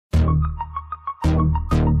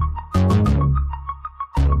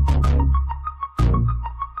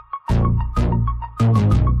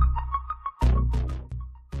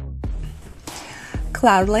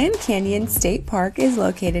Cloudland Canyon State Park is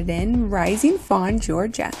located in Rising Fawn,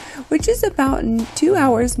 Georgia, which is about 2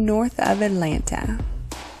 hours north of Atlanta.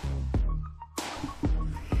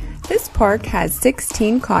 This park has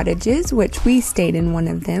 16 cottages, which we stayed in one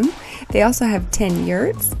of them. They also have 10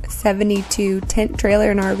 yurts, 72 tent, trailer,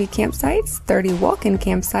 and RV campsites, 30 walk-in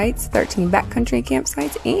campsites, 13 backcountry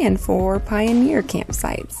campsites, and 4 pioneer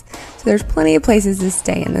campsites. So there's plenty of places to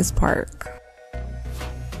stay in this park.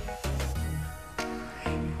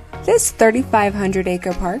 This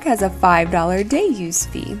 3,500-acre park has a $5 day use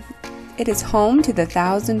fee. It is home to the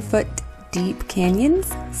 1,000-foot deep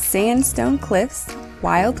canyons, sandstone cliffs,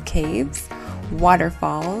 wild caves,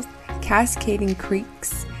 waterfalls, cascading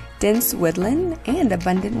creeks, dense woodland, and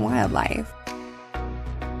abundant wildlife.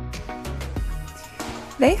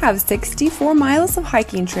 They have 64 miles of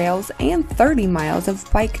hiking trails and 30 miles of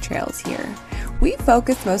bike trails here. We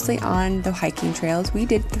focused mostly on the hiking trails. We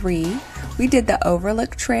did 3. We did the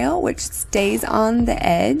Overlook Trail, which stays on the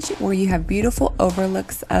edge where you have beautiful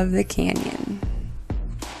overlooks of the canyon.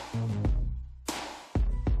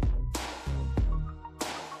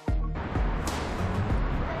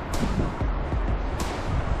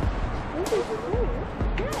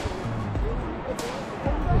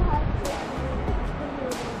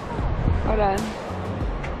 Hold on.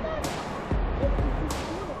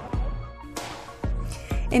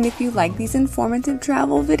 And if you like these informative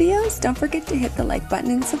travel videos, don't forget to hit the like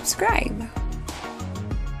button and subscribe.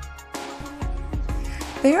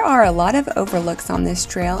 There are a lot of overlooks on this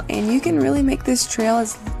trail, and you can really make this trail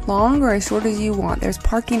as long or as short as you want. There's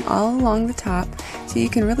parking all along the top, so you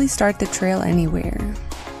can really start the trail anywhere.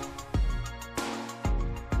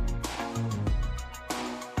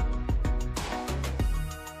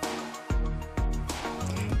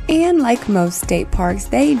 And like most state parks,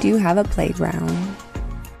 they do have a playground.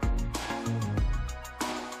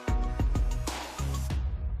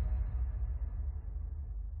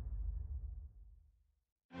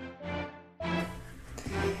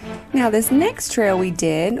 Now this next trail we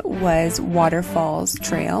did was Waterfalls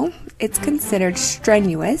Trail. It's considered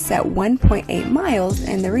strenuous at 1.8 miles,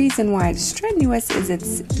 and the reason why it's strenuous is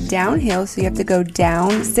it's downhill, so you have to go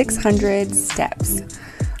down 600 steps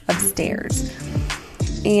of stairs.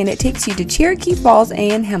 And it takes you to Cherokee Falls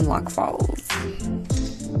and Hemlock Falls.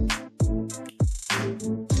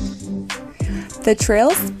 The trail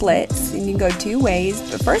splits and you can go 2 ways.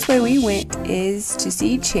 The first way we went is to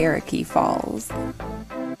see Cherokee Falls.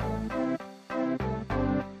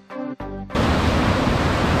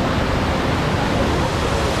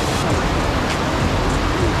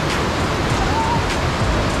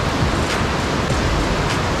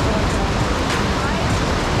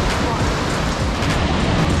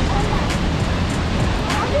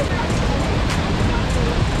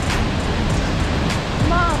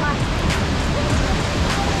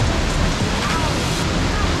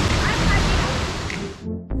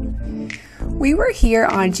 We were here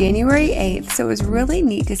on January 8th, so it was really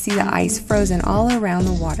neat to see the ice frozen all around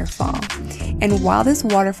the waterfall. And while this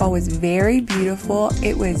waterfall was very beautiful,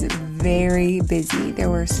 it was very busy.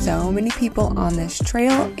 There were so many people on this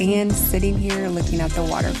trail and sitting here looking at the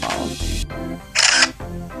waterfall.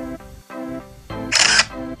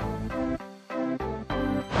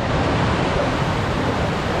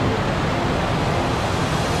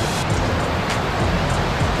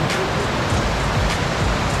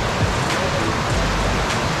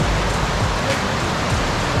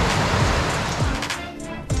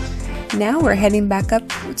 Now we're heading back up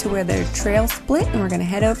to where the trail split, and we're going to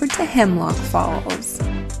head over to Hemlock Falls.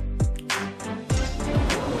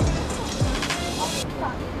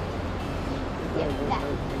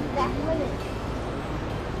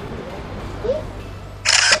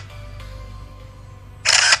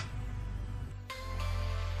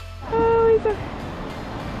 Oh,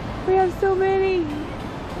 we have so many.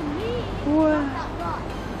 Wow.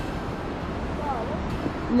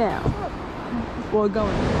 Now, we're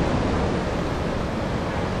going.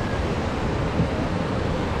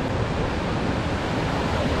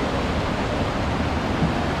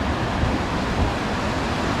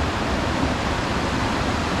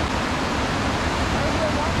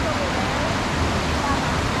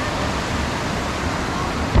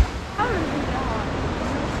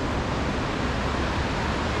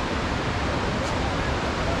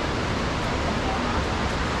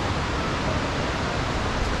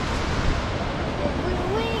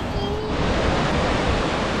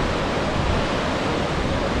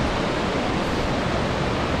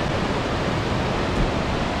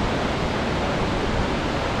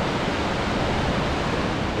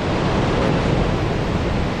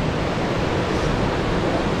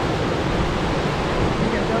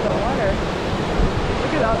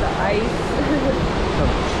 ice.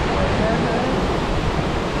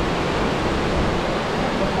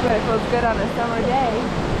 But it feels good on a summer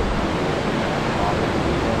day.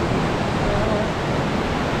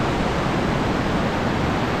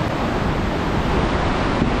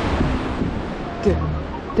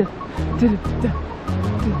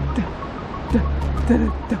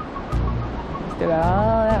 Still got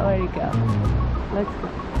all that way to go. Let's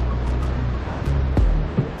go.